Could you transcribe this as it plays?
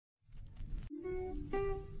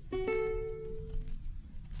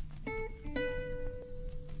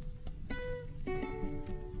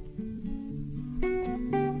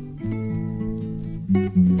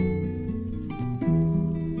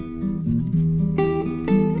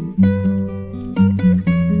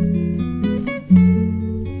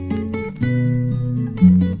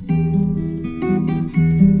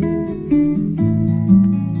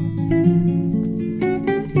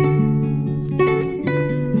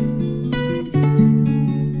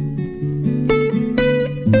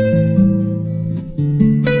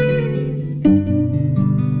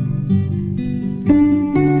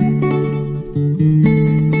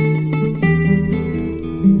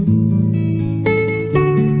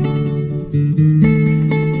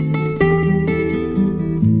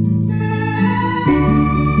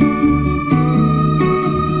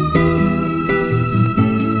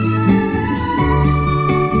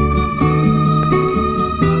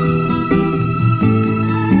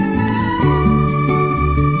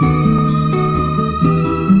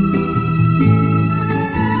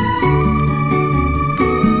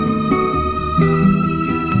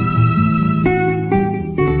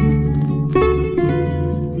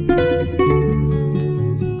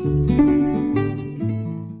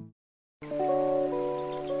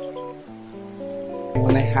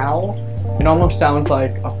almost sounds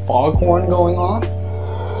like a foghorn going off.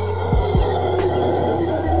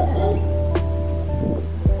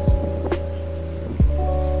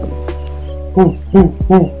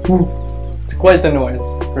 It's quite the noise,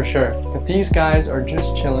 for sure. But these guys are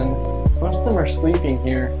just chilling. Most of them are sleeping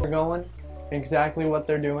here. They're going exactly what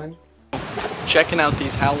they're doing. Checking out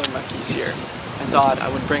these howler monkeys here. I thought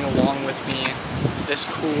I would bring along with me this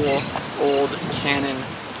cool old Canon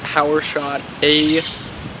PowerShot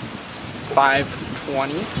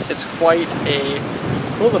A520. It's quite a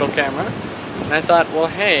cool little camera. And I thought, well,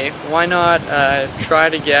 hey, why not try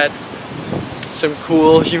to get some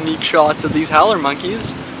cool, unique shots of these howler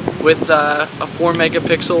monkeys with a 4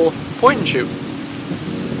 megapixel point and shoot.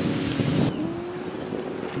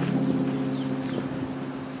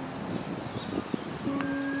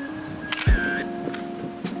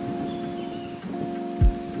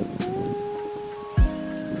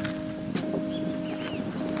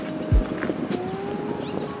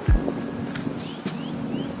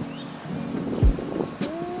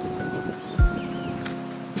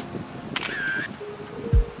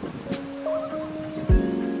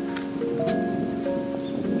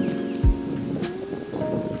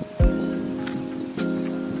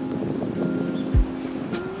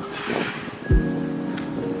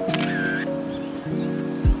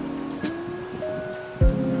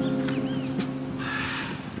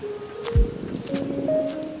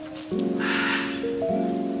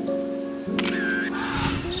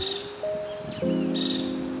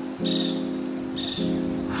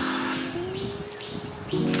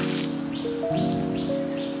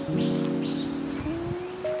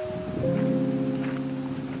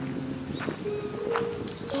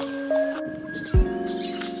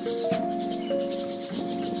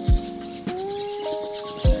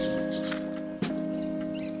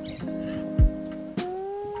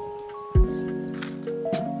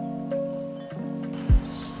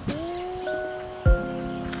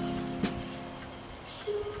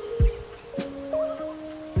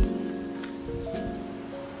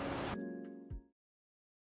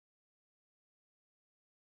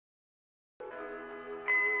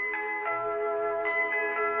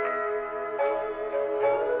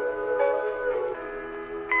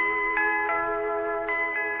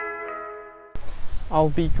 I'll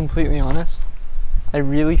be completely honest, I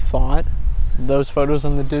really thought those photos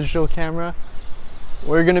on the digital camera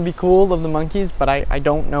were gonna be cool of the monkeys, but I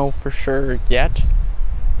don't know for sure yet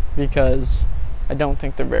because I don't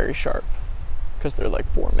think they're very sharp because they're like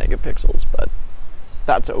 4 megapixels, but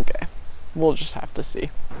that's okay. We'll just have to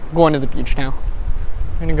see. I'm going to the beach now.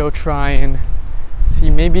 I'm gonna go try and see,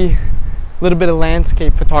 maybe a little bit of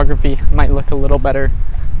landscape photography might look a little better.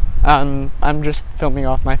 I'm just filming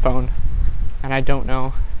off my phone, and I don't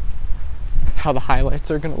know how the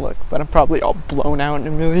highlights are gonna look, but I'm probably all blown out in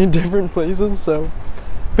a million different places, so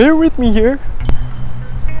bear with me here.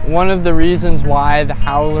 One of the reasons why the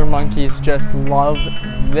howler monkeys just love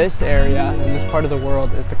this area and this part of the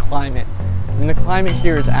world is the climate. And the climate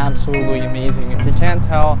here is absolutely amazing. If you can't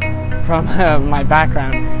tell from my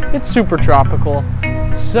background, it's super tropical.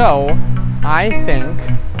 So I think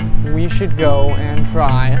we should go and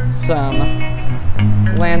try some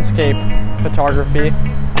landscape photography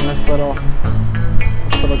on this little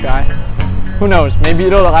guy. Who knows? Maybe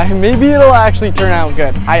it'll actually turn out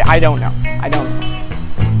good. I don't know.